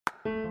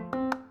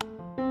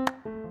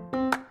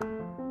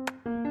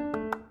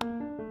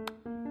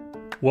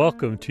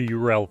Welcome to You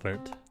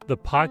Relevant, the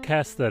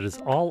podcast that is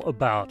all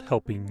about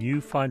helping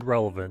you find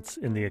relevance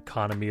in the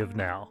economy of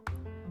now.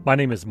 My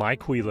name is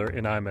Mike Wheeler,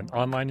 and I'm an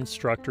online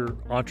instructor,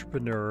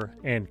 entrepreneur,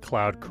 and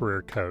cloud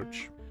career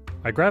coach.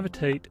 I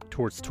gravitate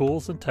towards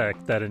tools and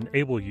tech that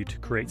enable you to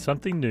create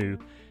something new,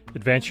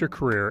 advance your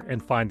career,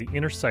 and find the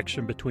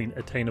intersection between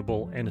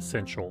attainable and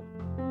essential.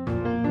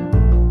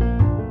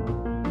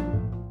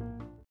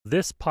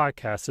 This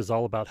podcast is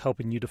all about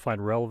helping you to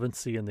find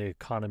relevancy in the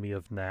economy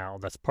of now.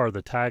 That's part of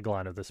the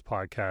tagline of this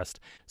podcast.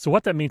 So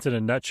what that means in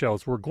a nutshell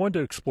is we're going to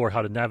explore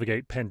how to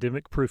navigate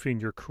pandemic-proofing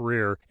your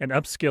career and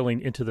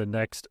upskilling into the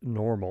next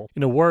normal.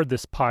 In a word,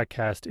 this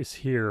podcast is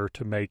here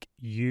to make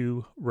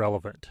you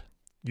relevant.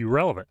 You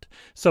relevant.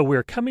 So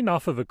we're coming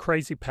off of a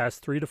crazy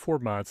past 3 to 4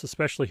 months,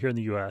 especially here in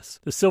the U.S.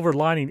 The silver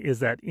lining is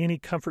that any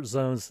comfort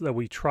zones that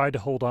we tried to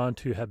hold on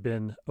to have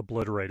been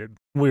obliterated.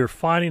 We're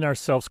finding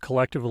ourselves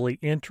collectively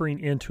entering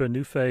into a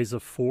new phase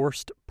of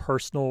forced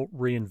personal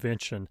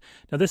reinvention.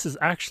 Now, this is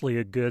actually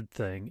a good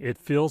thing. It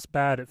feels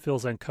bad, it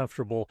feels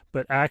uncomfortable,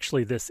 but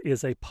actually this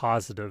is a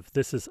positive.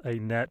 This is a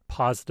net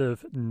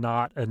positive,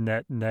 not a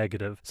net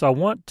negative. So I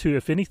want to,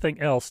 if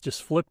anything else,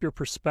 just flip your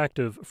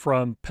perspective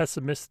from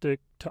pessimistic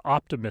to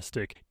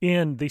optimistic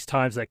in these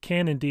times that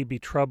can indeed be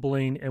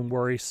troubling and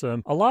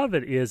worrisome. A lot of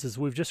it is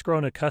we've just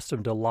grown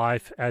accustomed to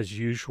life as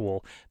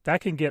usual.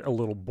 That can get a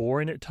little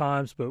boring at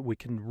times, but we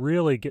can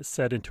really get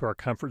set into our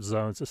comfort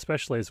zones,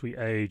 especially as we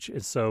age.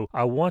 And so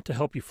I want to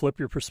help you flip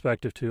your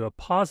perspective to a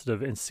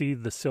positive and see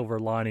the silver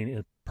lining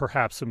in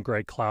perhaps some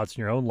gray clouds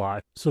in your own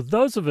life. So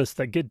those of us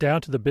that get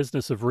down to the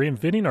business of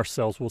reinventing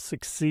ourselves will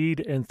succeed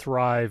and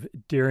thrive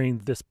during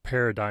this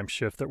paradigm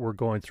shift that we're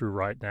going through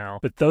right now.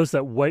 But those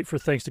that wait for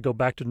things to go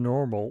back to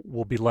normal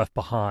will be left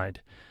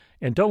behind.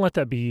 And don't let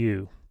that be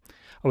you.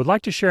 I would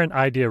like to share an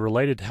idea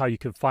related to how you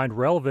can find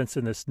relevance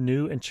in this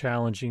new and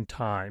challenging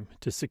time.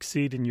 To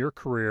succeed in your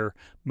career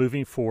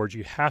moving forward,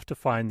 you have to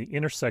find the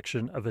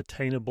intersection of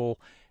attainable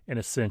and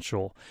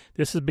essential.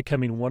 This is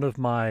becoming one of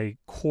my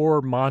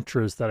core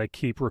mantras that I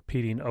keep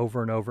repeating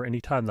over and over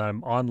anytime that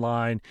I'm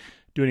online,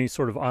 doing any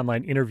sort of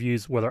online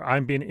interviews, whether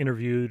I'm being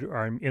interviewed or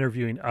I'm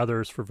interviewing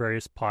others for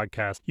various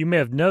podcasts. You may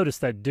have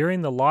noticed that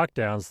during the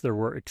lockdowns, there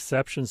were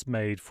exceptions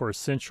made for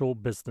essential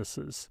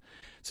businesses.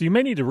 So you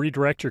may need to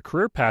redirect your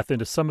career path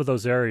into some of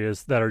those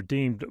areas that are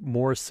deemed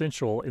more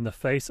essential in the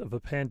face of a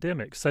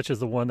pandemic, such as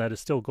the one that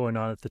is still going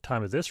on at the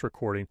time of this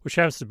recording, which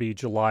happens to be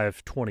July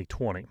of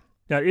 2020.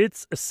 Now,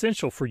 it's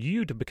essential for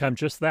you to become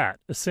just that,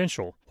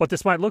 essential. What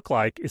this might look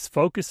like is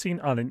focusing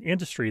on an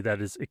industry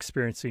that is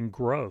experiencing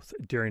growth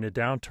during a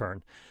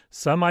downturn.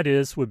 Some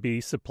ideas would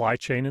be supply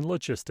chain and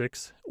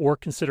logistics, or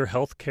consider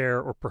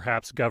healthcare or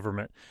perhaps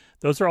government.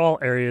 Those are all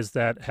areas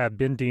that have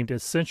been deemed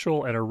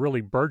essential and are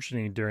really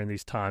burgeoning during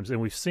these times. And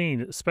we've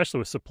seen, especially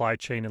with supply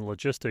chain and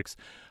logistics,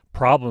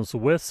 problems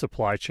with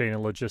supply chain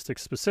and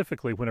logistics,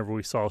 specifically whenever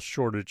we saw a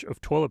shortage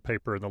of toilet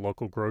paper in the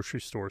local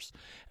grocery stores,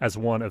 as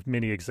one of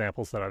many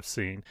examples that I've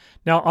seen.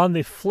 Now, on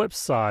the flip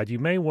side, you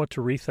may want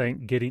to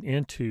rethink getting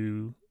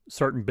into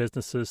certain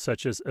businesses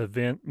such as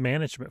event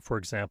management, for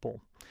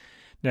example.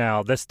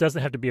 Now, this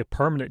doesn't have to be a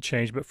permanent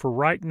change, but for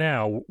right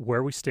now,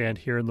 where we stand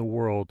here in the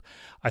world,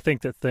 I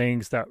think that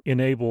things that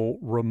enable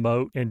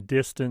remote and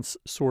distance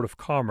sort of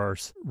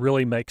commerce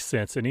really makes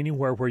sense. And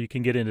anywhere where you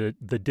can get into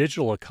the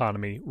digital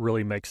economy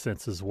really makes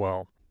sense as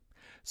well.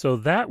 So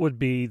that would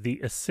be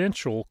the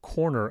essential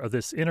corner of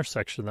this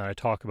intersection that I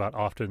talk about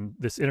often,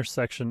 this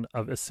intersection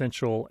of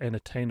essential and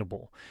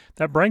attainable.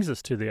 That brings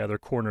us to the other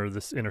corner of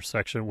this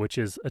intersection, which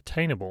is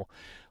attainable.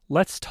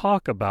 Let's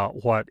talk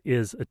about what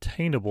is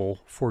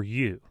attainable for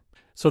you.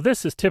 So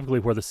this is typically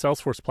where the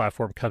Salesforce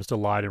platform comes to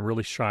light and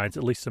really shines,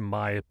 at least in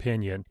my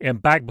opinion.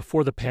 And back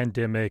before the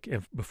pandemic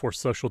and before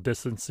social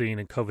distancing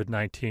and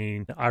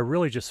COVID-19, I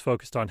really just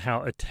focused on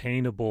how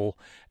attainable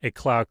a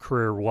cloud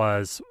career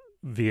was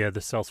via the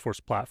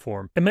Salesforce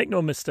platform. And make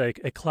no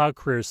mistake, a cloud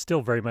career is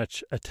still very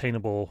much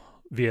attainable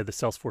via the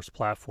Salesforce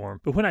platform.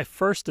 But when I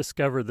first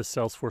discovered the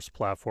Salesforce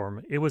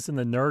platform, it was in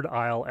the nerd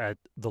aisle at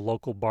the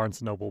local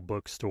Barnes & Noble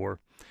bookstore.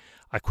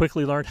 I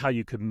quickly learned how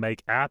you could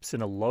make apps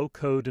in a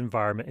low-code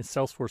environment, and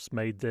Salesforce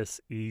made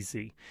this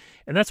easy.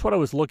 And that's what I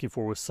was looking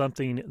for, was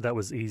something that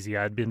was easy.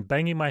 I had been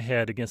banging my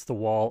head against the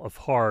wall of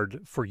hard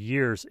for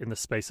years in the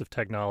space of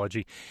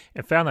technology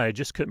and found that I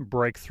just couldn't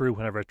break through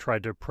whenever I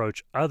tried to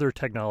approach other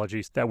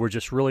technologies that were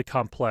just really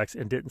complex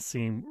and didn't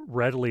seem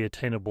readily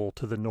attainable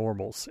to the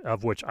normals,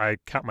 of which I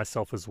count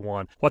myself as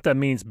one. What that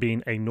means,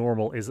 being a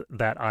normal, is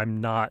that I'm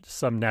not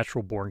some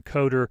natural-born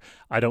coder.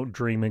 I don't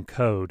dream in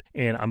code,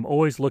 and I'm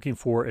always looking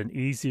for an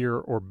easier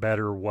or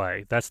better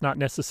way. That's not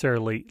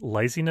necessarily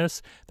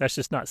laziness. That's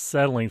just not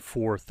settling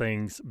for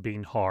things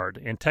being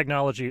hard. And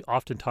technology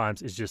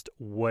oftentimes is just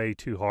way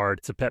too hard.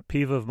 It's a pet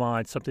peeve of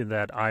mine, something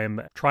that I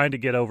am trying to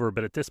get over,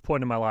 but at this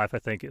point in my life, I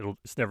think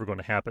it's never going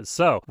to happen.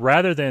 So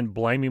rather than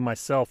blaming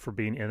myself for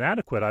being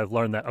inadequate, I've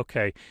learned that,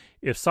 okay,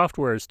 if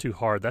software is too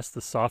hard, that's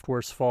the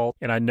software's fault.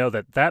 And I know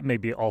that that may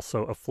be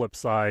also a flip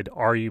side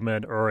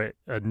argument or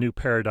a new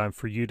paradigm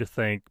for you to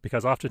think,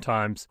 because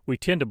oftentimes we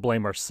tend to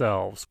blame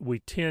ourselves. We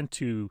tend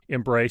to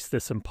embrace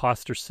this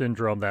imposter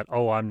syndrome that,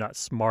 oh, I'm not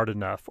smart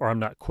enough, or I'm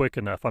not quick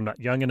enough, I'm not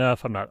young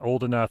enough, I'm not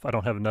old enough, I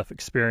don't have enough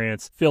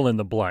experience, fill in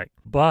the blank.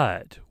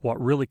 But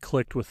what really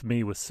clicked with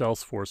me with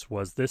Salesforce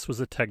was this was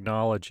a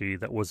technology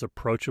that was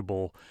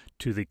approachable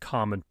to the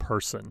common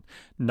person,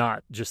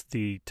 not just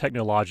the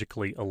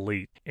technologically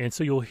elite. And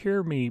so you'll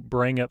hear me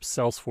bring up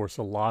Salesforce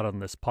a lot on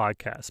this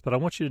podcast, but I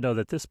want you to know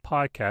that this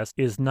podcast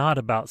is not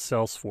about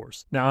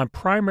Salesforce. Now, I'm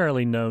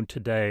primarily known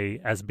today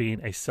as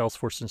being a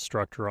Salesforce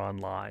instructor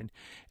online,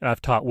 and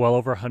I've taught well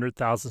over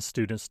 100,000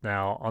 students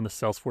now on the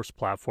Salesforce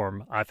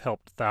platform. I've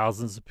helped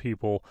thousands of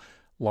people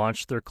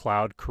launch their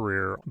cloud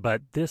career,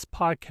 but this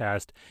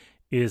podcast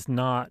is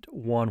not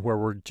one where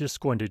we're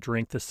just going to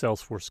drink the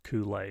Salesforce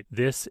Kool-Aid.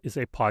 This is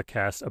a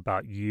podcast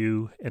about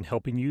you and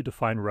helping you to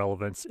find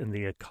relevance in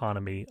the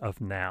economy of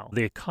now.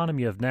 The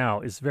economy of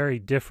now is very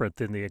different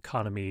than the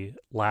economy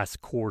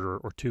last quarter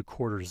or 2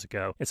 quarters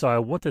ago. And so I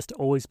want this to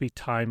always be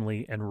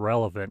timely and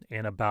relevant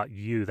and about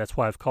you. That's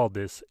why I've called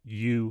this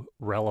You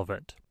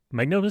Relevant.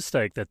 Make no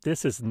mistake that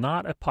this is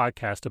not a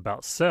podcast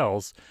about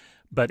sales,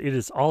 but it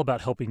is all about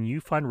helping you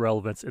find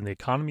relevance in the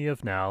economy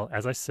of now,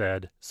 as I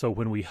said. So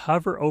when we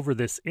hover over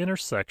this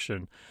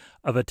intersection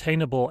of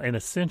attainable and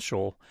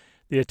essential,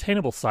 the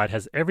attainable side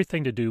has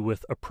everything to do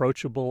with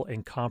approachable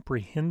and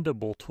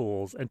comprehensible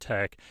tools and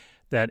tech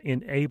that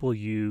enable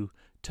you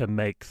to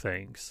make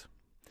things.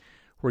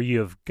 Where you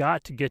have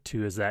got to get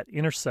to is that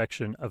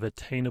intersection of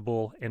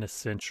attainable and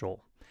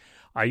essential.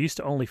 I used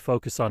to only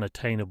focus on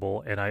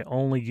attainable, and I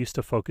only used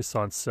to focus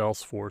on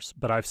Salesforce,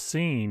 but I've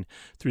seen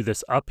through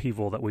this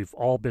upheaval that we've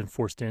all been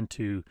forced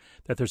into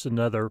that there's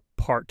another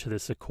part to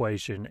this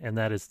equation, and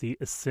that is the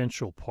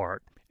essential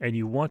part. And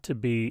you want to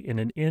be in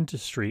an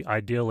industry,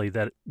 ideally,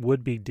 that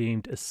would be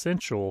deemed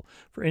essential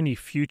for any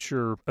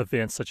future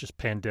events such as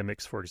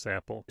pandemics, for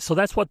example. So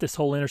that's what this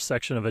whole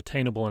intersection of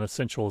attainable and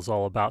essential is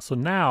all about. So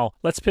now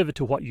let's pivot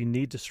to what you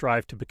need to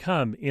strive to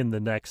become in the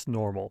next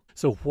normal.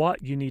 So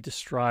what you need to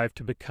strive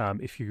to become,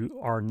 if you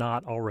are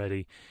not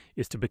already,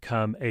 is to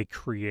become a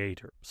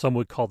creator. Some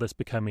would call this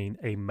becoming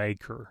a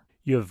maker.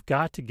 You have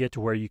got to get to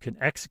where you can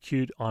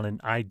execute on an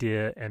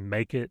idea and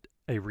make it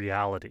a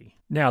reality.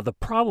 Now, the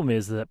problem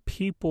is that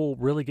people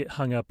really get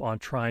hung up on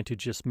trying to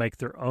just make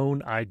their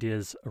own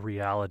ideas a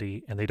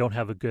reality, and they don't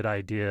have a good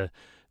idea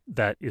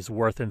that is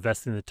worth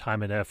investing the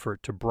time and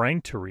effort to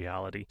bring to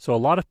reality. So a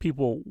lot of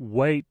people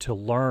wait to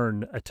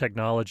learn a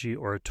technology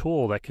or a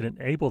tool that can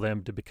enable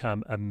them to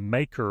become a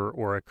maker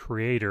or a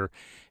creator,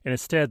 and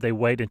instead they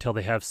wait until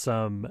they have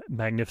some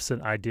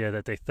magnificent idea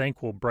that they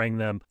think will bring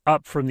them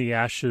up from the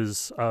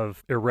ashes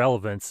of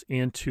irrelevance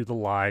into the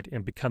light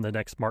and become the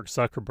next Mark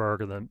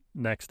Zuckerberg or the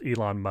next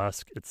Elon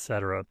Musk,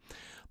 etc.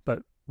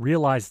 But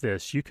realize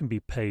this, you can be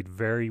paid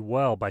very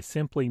well by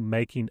simply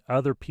making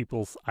other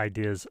people's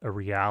ideas a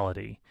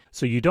reality.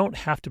 So you don't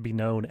have to be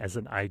known as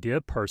an idea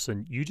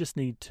person. You just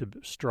need to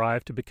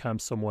strive to become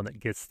someone that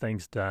gets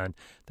things done,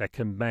 that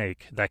can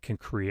make, that can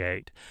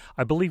create.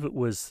 I believe it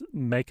was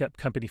makeup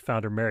company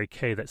founder Mary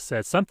Kay that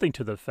said something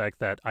to the effect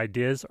that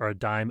ideas are a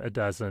dime a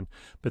dozen,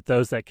 but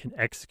those that can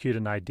execute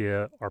an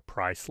idea are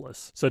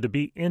priceless. So to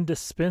be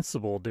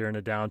indispensable during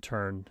a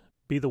downturn,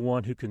 be the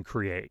one who can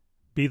create.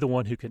 Be the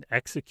one who can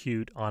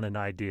execute on an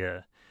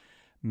idea.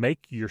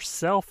 Make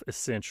yourself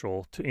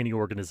essential to any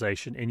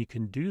organization, and you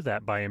can do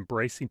that by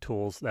embracing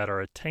tools that are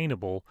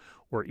attainable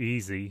or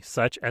easy,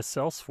 such as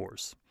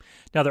Salesforce.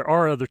 Now, there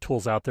are other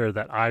tools out there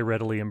that I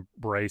readily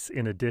embrace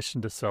in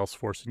addition to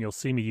Salesforce, and you'll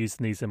see me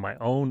using these in my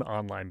own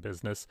online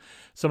business.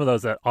 Some of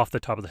those that off the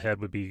top of the head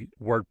would be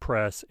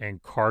WordPress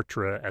and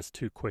Kartra as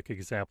 2 quick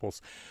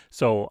examples.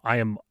 So I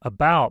am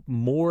about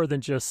more than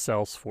just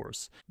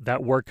Salesforce.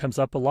 That word comes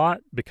up a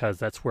lot because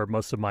that's where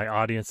most of my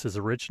audience is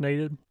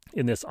originated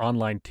in this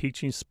online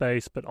teaching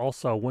space, but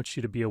also I want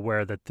you to be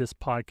aware that this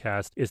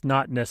podcast is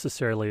not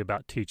necessarily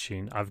about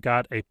teaching. I've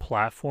got a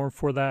platform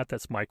for that.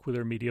 That's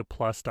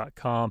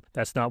MikeWheelerMediaPlus.com.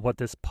 That's not what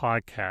this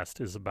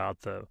podcast is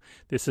about, though.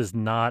 This is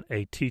not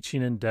a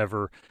teaching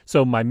endeavor.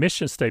 So my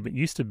mission statement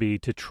used to be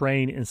to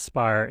train,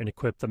 inspire, and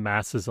equip the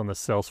masses on the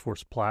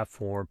Salesforce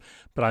platform,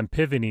 but I'm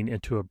pivoting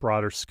into a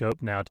broader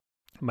scope now.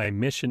 My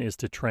mission is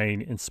to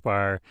train,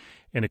 inspire,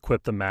 and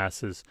equip the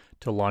masses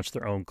to launch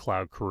their own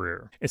cloud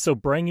career. And so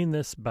bringing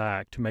this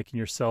back to making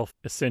yourself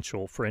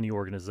essential for any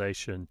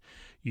organization,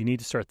 you need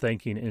to start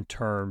thinking in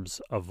terms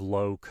of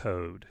low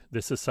code.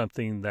 This is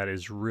something that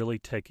is really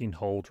taking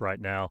hold right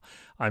now.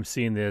 I'm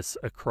seeing this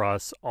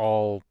across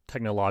all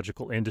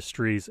technological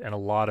industries, and a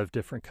lot of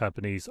different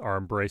companies are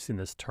embracing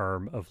this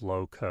term of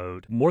low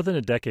code. More than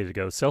a decade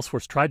ago,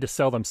 Salesforce tried to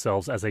sell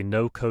themselves as a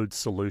no-code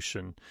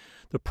solution.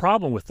 The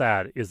problem with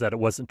that is that it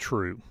wasn't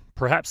true.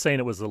 Perhaps saying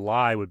it was a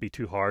lie would be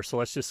too harsh, so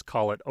let's just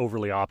call it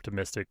overly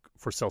optimistic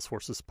for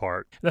Salesforce's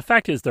part. And the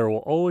fact is there will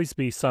always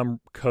be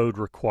some code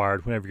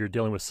required whenever you're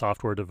dealing with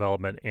software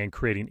development and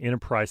creating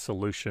enterprise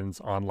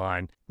solutions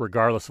online,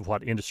 regardless of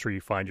what industry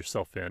you find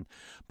yourself in.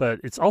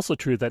 But it's also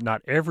true that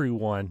not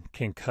everyone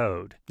can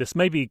code. This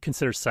may be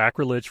considered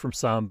sacrilege from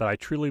some, but I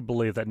truly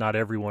believe that not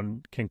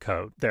everyone can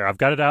code. There, I've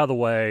got it out of the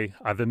way.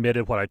 I've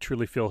admitted what I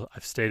truly feel.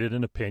 I've stated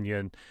an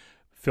opinion.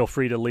 Feel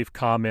free to leave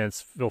comments.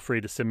 Feel free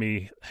to send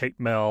me hate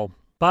mail.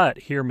 But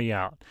hear me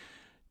out.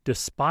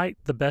 Despite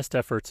the best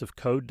efforts of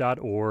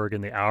Code.org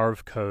and the Hour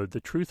of Code,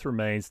 the truth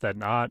remains that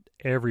not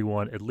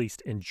everyone at least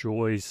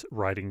enjoys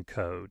writing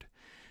code.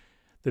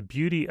 The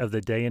beauty of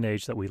the day and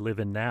age that we live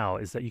in now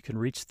is that you can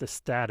reach the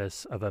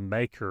status of a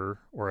maker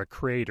or a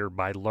creator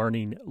by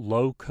learning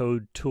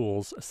low-code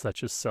tools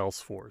such as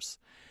Salesforce.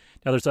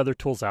 Now, there's other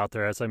tools out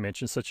there, as I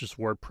mentioned, such as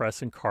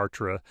WordPress and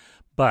Kartra,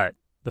 but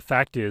the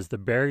fact is, the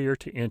barrier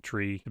to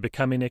entry to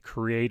becoming a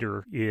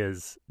creator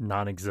is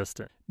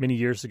non-existent. Many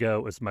years ago,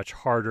 it was much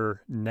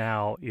harder.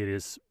 Now it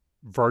is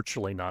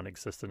virtually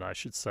non-existent, I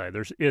should say.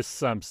 There is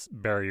some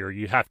barrier.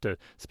 You have to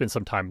spend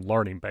some time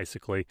learning,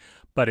 basically,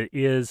 but it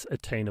is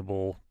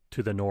attainable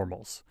to the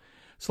normals.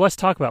 So let's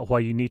talk about why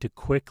you need to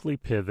quickly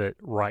pivot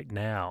right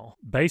now.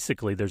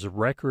 Basically, there's a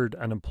record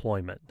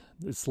unemployment.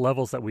 It's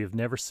levels that we have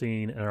never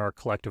seen in our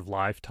collective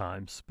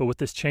lifetimes. But with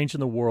this change in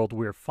the world,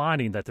 we're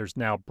finding that there's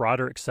now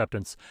broader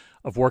acceptance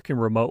of working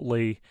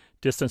remotely,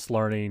 distance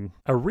learning.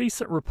 A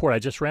recent report I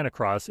just ran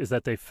across is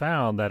that they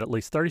found that at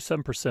least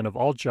 37% of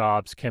all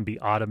jobs can be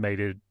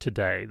automated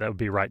today. That would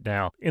be right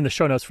now. In the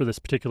show notes for this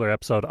particular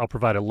episode, I'll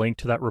provide a link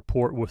to that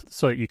report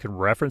so that you can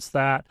reference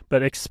that.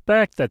 But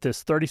expect that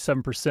this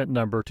 37%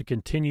 number to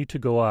continue to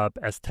go up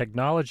as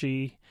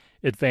technology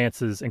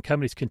advances and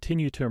companies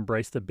continue to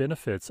embrace the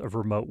benefits of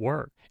remote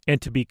work.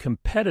 And to be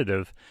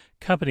competitive,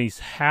 companies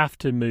have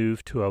to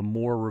move to a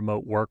more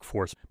remote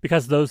workforce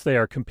because those they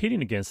are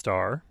competing against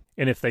are,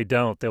 and if they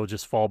don't, they'll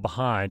just fall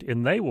behind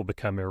and they will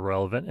become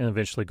irrelevant and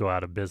eventually go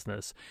out of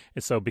business.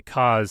 And so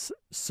because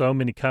so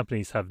many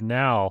companies have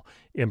now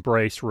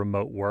embraced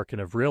remote work and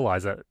have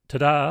realized that,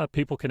 ta-da,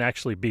 people can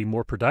actually be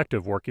more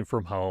productive working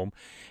from home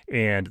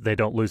and they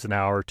don't lose an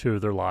hour or two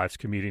of their lives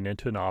commuting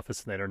into an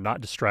office and they are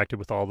not distracted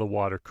with all the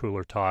water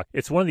cooler talk.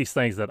 It's one of these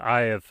things that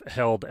I have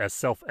held as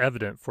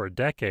self-evident for a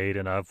decade,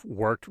 and I've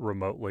worked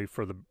remotely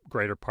for the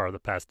greater part of the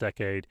past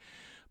decade.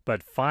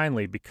 But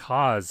finally,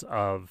 because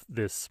of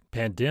this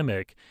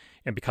pandemic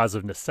and because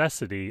of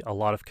necessity, a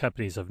lot of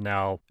companies have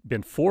now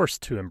been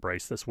forced to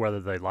embrace this, whether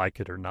they like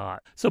it or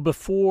not. So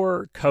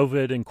before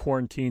COVID and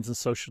quarantines and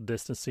social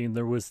distancing,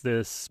 there was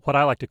this, what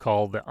I like to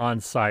call the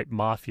on-site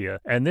mafia.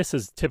 And this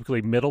is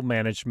typically middle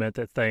management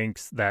that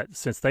thinks that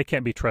since they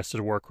can't be trusted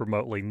to work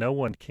remotely, no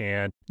one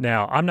can.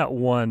 Now, I'm not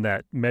one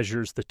that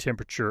measures the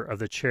temperature of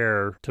the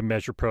chair to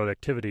measure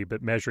productivity,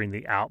 but measuring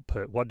the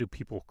output. What do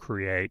people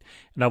create?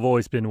 And I've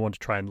always been one to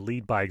try and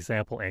lead by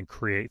example and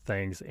create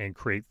things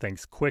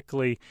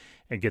quickly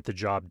and get the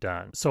job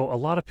done. So a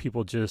lot of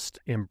people just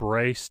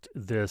embraced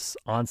this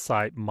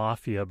on-site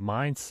mafia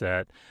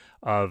mindset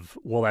of,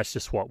 well, that's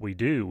just what we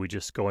do. We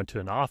just go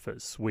into an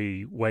office.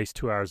 We waste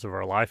 2 hours of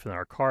our life in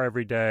our car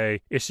every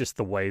day. It's just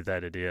the way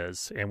that it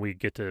is. And we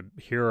get to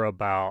hear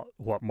about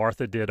what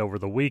Martha did over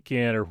the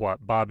weekend or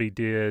what Bobby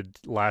did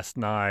last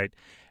night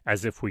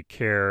as if we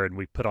care, and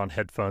we put on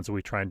headphones and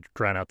we try and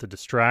drown out the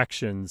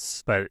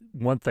distractions. But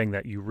one thing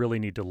that you really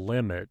need to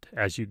limit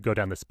as you go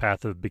down this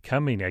path of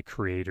becoming a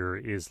creator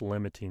is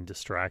limiting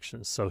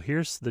distractions. So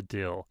here's the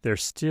deal.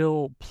 There's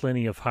still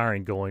plenty of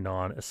hiring going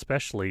on,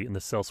 especially in the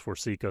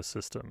Salesforce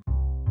ecosystem.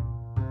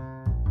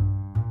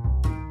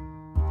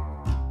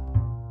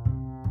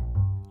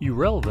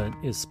 Irrelevant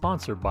is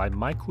sponsored by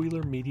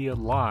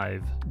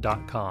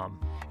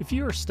MikeWheelerMediaLive.com. If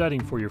you are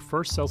studying for your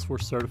first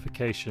Salesforce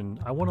certification,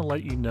 I want to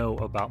let you know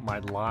about my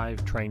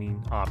live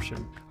training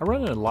option. I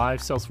run a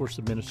live Salesforce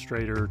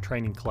Administrator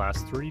training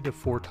class 3 to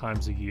 4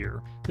 times a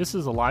year. This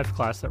is a live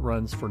class that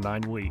runs for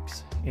 9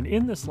 weeks. And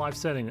in this live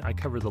setting, I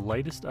cover the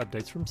latest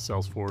updates from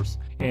Salesforce,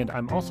 and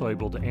I'm also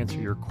able to answer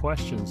your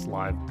questions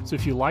live. So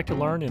if you like to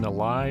learn in a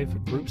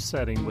live group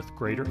setting with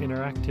greater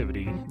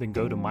interactivity, then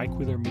go to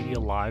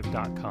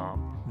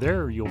MikeWheelerMediaLive.com.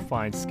 There you'll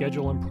find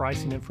schedule and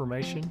pricing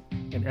information,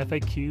 an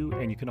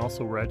FAQ, and you can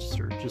also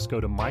register. Just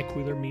go to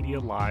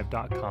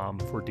MikeWheelerMediaLive.com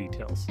for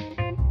details.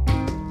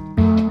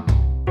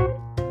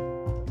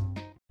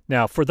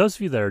 Now, for those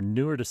of you that are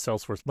newer to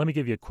Salesforce, let me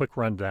give you a quick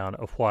rundown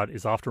of what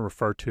is often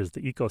referred to as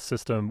the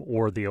ecosystem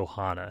or the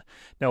Ohana.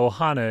 Now,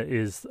 Ohana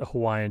is a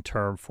Hawaiian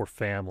term for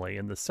family,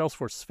 and the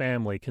Salesforce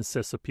family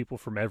consists of people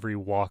from every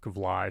walk of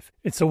life.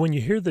 And so when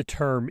you hear the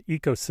term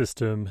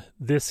ecosystem,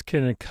 this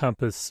can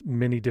encompass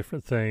many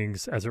different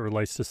things as it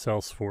relates to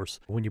Salesforce.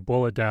 When you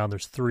boil it down,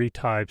 there's 3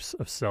 types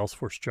of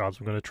Salesforce jobs.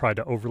 I'm going to try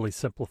to overly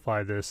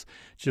simplify this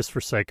just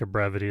for sake of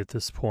brevity at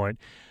this point.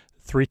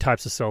 3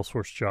 types of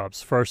Salesforce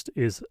jobs. First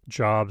is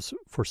jobs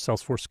for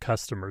Salesforce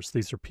customers.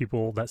 These are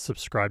people that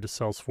subscribe to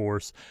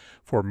Salesforce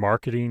for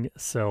marketing,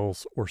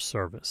 sales, or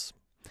service.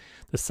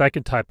 The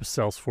second type of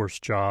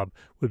Salesforce job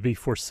would be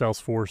for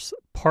Salesforce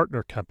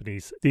partner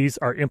companies. These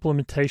are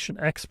implementation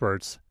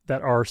experts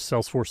that are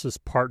Salesforce's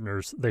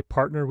partners. They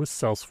partner with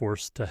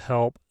Salesforce to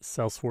help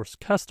Salesforce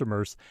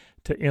customers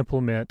to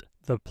implement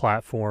the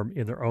platform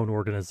in their own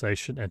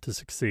organization and to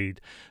succeed.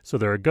 So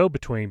they're a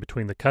go-between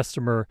between the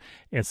customer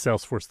and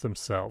Salesforce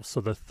themselves.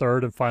 So the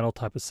third and final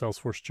type of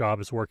Salesforce job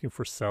is working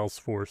for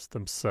Salesforce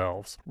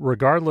themselves.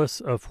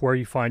 Regardless of where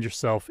you find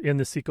yourself in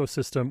this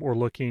ecosystem or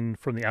looking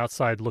from the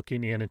outside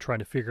looking in and trying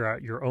to figure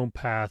out your own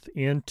path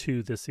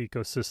into this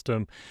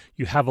ecosystem,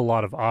 you have a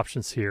lot of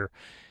options here.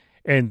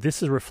 And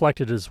this is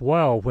reflected as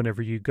well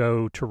whenever you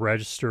go to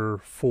register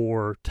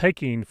for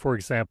taking, for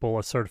example,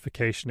 a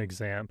certification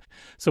exam.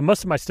 So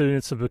most of my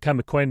students have become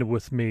acquainted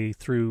with me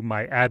through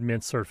my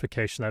admin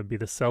certification. That would be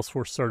the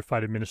Salesforce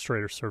Certified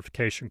Administrator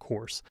Certification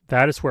course.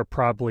 That is where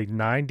probably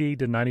 90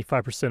 to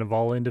 95% of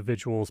all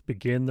individuals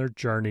begin their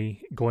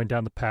journey going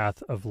down the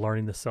path of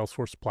learning the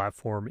Salesforce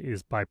platform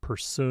is by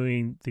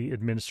pursuing the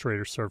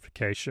administrator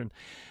certification.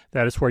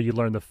 That is where you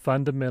learn the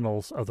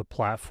fundamentals of the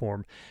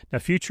platform. Now,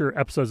 future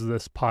episodes of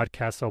this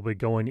podcast, I'll be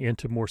going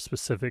into more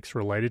specifics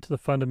related to the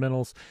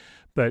fundamentals,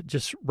 but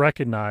just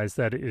recognize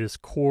that it is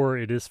core,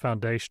 it is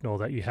foundational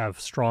that you have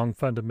strong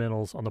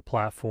fundamentals on the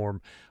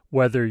platform,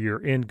 whether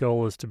your end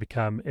goal is to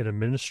become an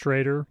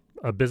administrator,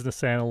 a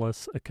business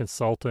analyst, a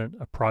consultant,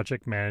 a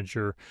project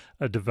manager,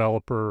 a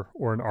developer,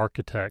 or an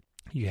architect.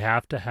 You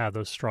have to have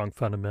those strong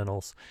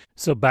fundamentals.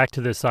 So back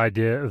to this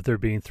idea of there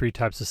being 3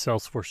 types of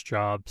Salesforce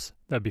jobs.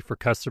 That'd be for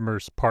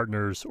customers,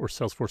 partners, or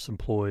Salesforce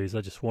employees. I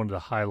just wanted to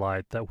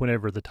highlight that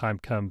whenever the time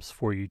comes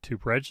for you to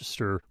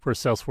register for a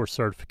Salesforce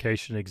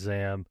certification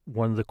exam,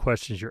 one of the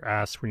questions you're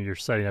asked when you're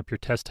setting up your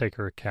test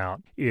taker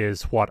account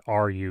is, what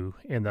are you?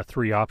 And the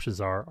 3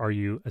 options are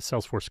you a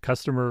Salesforce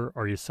customer?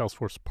 Are you a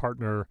Salesforce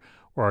partner?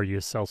 Or are you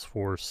a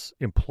Salesforce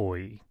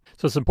employee?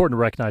 So it's important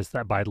to recognize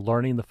that by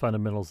learning the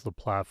fundamentals of the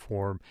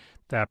platform,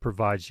 that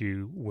provides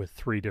you with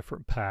 3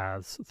 different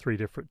paths, 3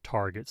 different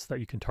targets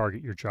that you can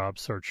target your job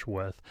search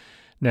with.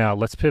 Now,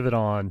 let's pivot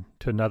on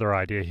to another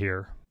idea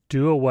here.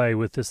 Do away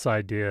with this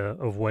idea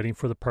of waiting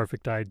for the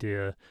perfect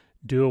idea.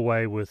 Do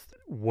away with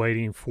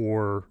waiting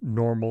for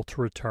normal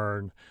to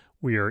return.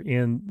 We are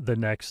in the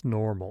next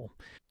normal.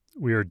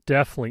 We are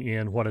definitely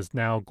in what is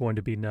now going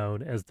to be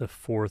known as the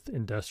 4th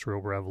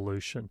Industrial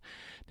Revolution.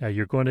 Now,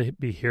 you're going to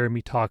be hearing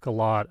me talk a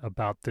lot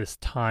about this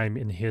time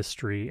in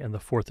history and the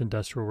 4th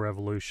Industrial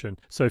Revolution.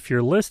 So if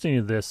you're listening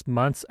to this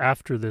months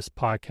after this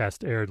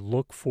podcast aired,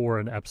 look for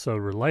an episode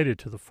related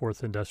to the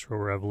 4th Industrial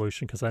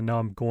Revolution, because I know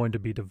I'm going to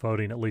be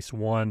devoting at least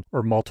one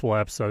or multiple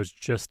episodes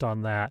just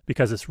on that,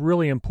 because it's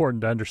really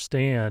important to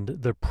understand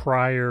the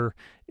prior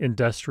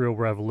industrial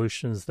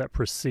revolutions that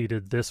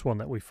preceded this one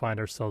that we find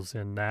ourselves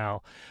in now.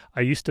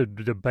 I used to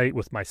debate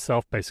with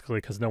myself basically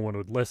because no one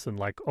would listen,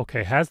 like,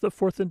 okay, has the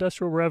 4th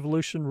Industrial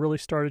Revolution really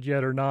started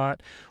yet or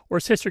not? Or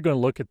is history going to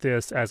look at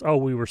this as, oh,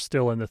 we were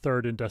still in the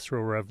 3rd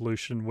Industrial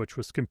Revolution, which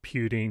was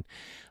computing.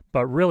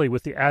 But really,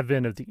 with the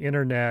advent of the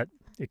internet,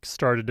 it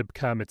started to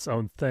become its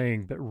own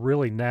thing. But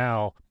really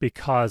now,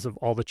 because of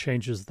all the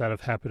changes that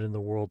have happened in the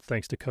world,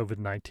 thanks to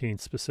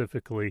COVID-19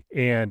 specifically,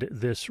 and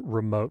this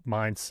remote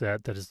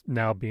mindset that is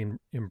now being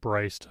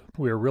embraced,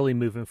 we are really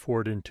moving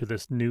forward into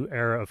this new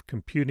era of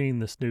computing,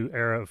 this new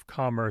era of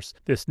commerce,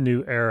 this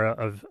new era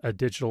of a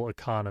digital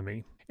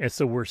economy. And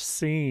so we're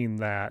seeing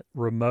that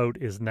remote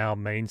is now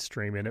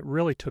mainstream, and it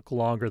really took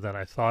longer than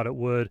I thought it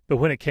would. But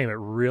when it came, it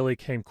really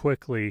came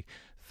quickly,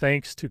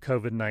 thanks to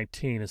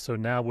COVID-19. And so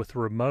now with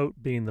remote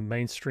being the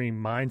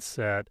mainstream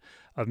mindset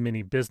of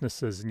many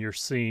businesses, and you're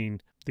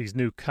seeing these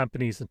new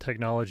companies and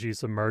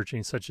technologies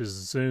emerging, such as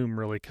Zoom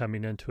really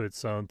coming into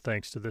its own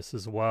thanks to this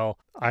as well.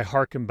 I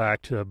hearken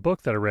back to a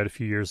book that I read a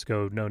few years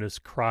ago known as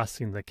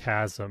Crossing the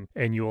Chasm,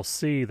 and you'll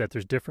see that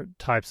there's different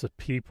types of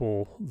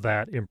people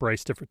that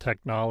embrace different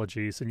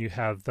technologies, and you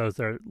have those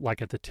that are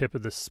like at the tip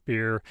of the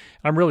spear.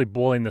 I'm really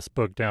boiling this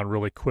book down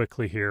really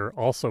quickly here,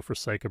 also for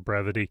sake of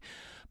brevity.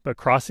 But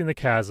crossing the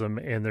chasm,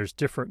 and there's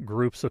different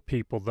groups of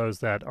people, those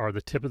that are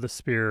the tip of the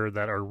spear,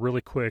 that are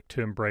really quick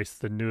to embrace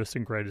the newest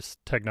and greatest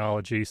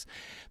technology technologies.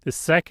 The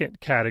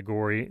second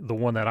category, the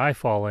one that I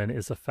fall in,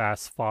 is a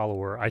fast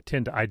follower. I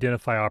tend to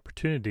identify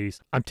opportunities.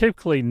 I'm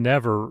typically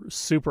never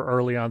super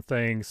early on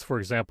things. For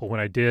example, when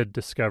I did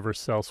discover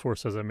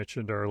Salesforce, as I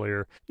mentioned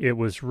earlier, it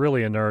was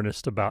really in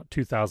earnest about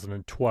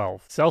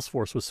 2012.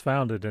 Salesforce was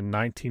founded in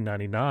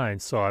 1999,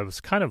 so I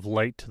was kind of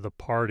late to the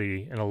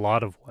party in a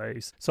lot of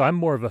ways. So I'm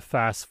more of a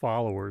fast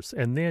followers.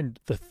 And then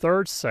the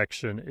third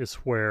section is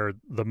where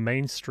the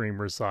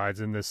mainstream resides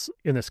in this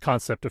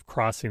concept of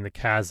crossing the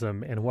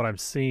chasm. And what I'm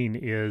seeing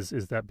is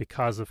that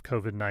because of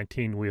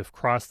COVID-19, we have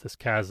crossed this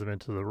chasm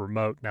into the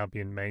remote now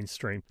being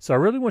mainstream. So I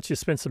really want you to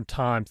spend some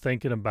time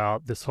thinking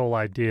about this whole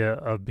idea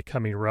of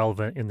becoming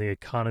relevant in the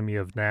economy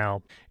of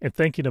now, and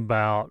thinking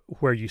about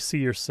where you see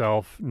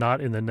yourself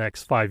not in the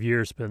next 5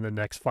 years, but in the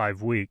next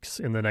 5 weeks,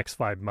 in the next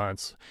 5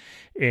 months.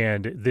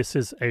 And this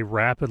is a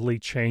rapidly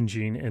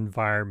changing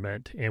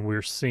environment, and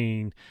we're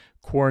seeing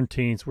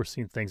quarantines, we're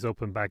seeing things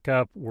open back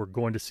up, we're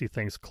going to see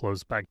things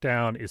close back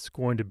down. It's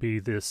going to be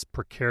this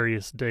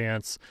precarious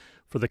dance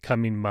for the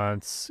coming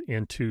months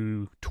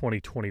into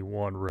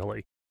 2021,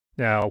 really.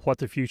 Now, what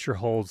the future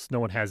holds, no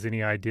one has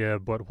any idea,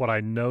 but what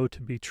I know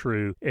to be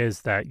true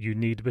is that you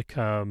need to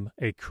become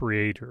a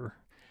creator.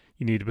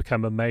 You need to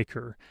become a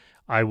maker.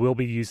 I will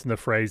be using the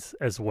phrase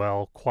as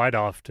well quite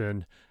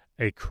often,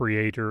 a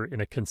creator in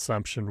a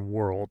consumption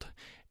world.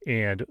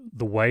 And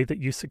the way that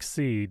you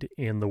succeed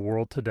in the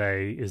world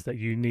today is that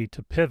you need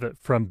to pivot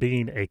from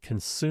being a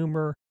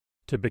consumer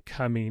to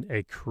becoming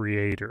a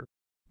creator.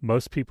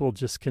 Most people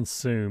just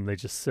consume. They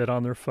just sit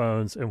on their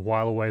phones and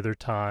while away their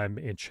time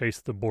and chase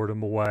the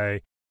boredom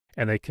away,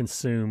 and they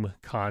consume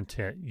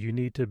content. You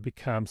need to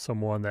become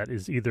someone that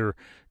is either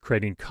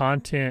creating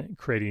content,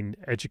 creating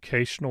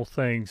educational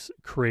things,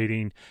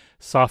 creating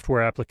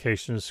software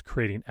applications,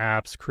 creating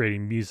apps,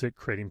 creating music,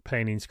 creating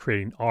paintings,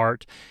 creating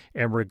art.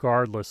 And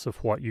regardless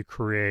of what you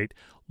create,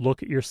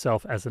 look at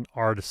yourself as an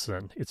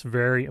artisan. It's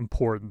very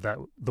important that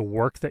the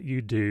work that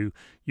you do,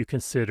 you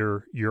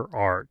consider your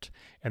art,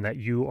 and that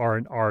you are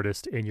an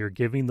artist and you're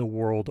giving the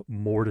world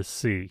more to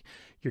see.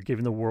 You're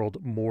giving the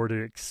world more to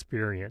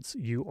experience.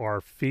 You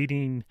are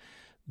feeding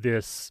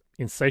this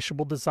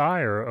insatiable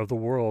desire of the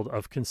world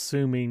of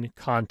consuming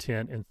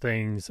content and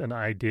things and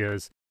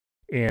ideas,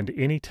 and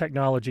any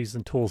technologies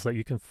and tools that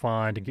you can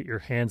find and get your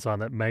hands on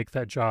that make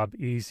that job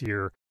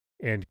easier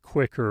and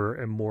quicker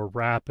and more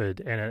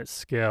rapid and at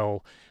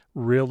scale.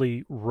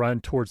 Really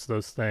run towards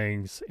those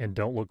things and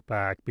don't look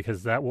back,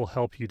 because that will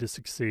help you to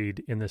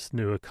succeed in this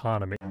new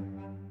economy.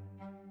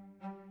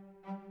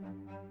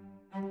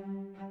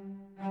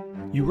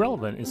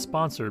 YouRelevant is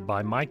sponsored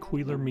by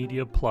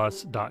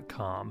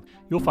MikeWheelerMediaPlus.com.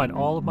 You'll find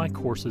all of my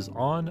courses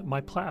on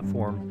my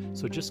platform,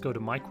 so just go to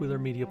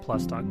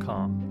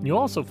MikeWheelerMediaPlus.com. You'll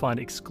also find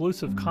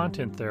exclusive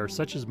content there,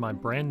 such as my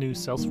brand new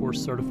Salesforce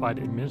Certified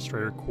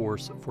Administrator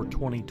course for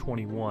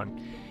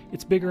 2021.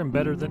 It's bigger and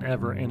better than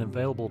ever and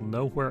available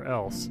nowhere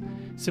else.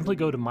 Simply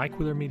go to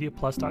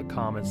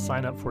MikeWheelerMediaPlus.com and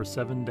sign up for a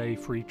 7-day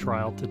free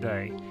trial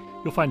today.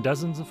 You'll find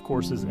dozens of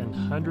courses and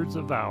hundreds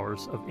of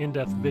hours of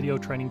in-depth video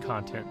training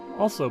content.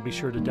 Also, be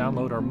sure to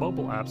download our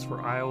mobile apps for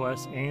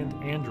iOS and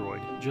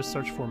Android. Just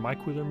search for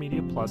Mike Wheeler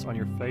Media Plus on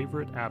your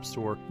favorite app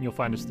store, and you'll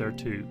find us there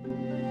too.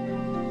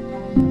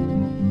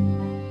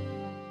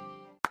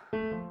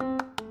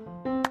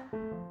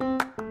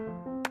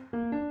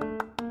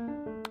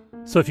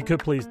 So if you could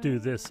please do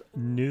this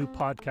new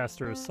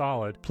podcaster a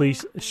solid,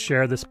 please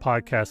share this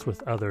podcast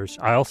with others.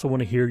 I also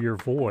want to hear your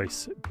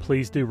voice.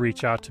 Please do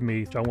reach out to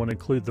me. I want to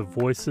include the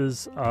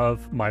voices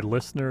of my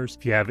listeners.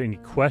 If you have any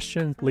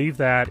questions, leave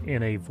that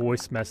in a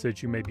voice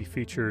message. You may be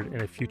featured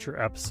in a future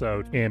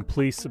episode. And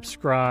please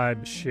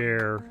subscribe,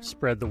 share,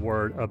 spread the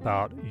word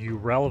about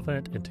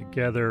YouRelevant, and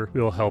together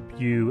we'll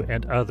help you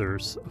and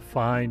others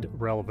find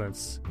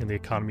relevance in the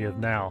economy of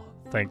now.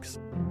 Thanks.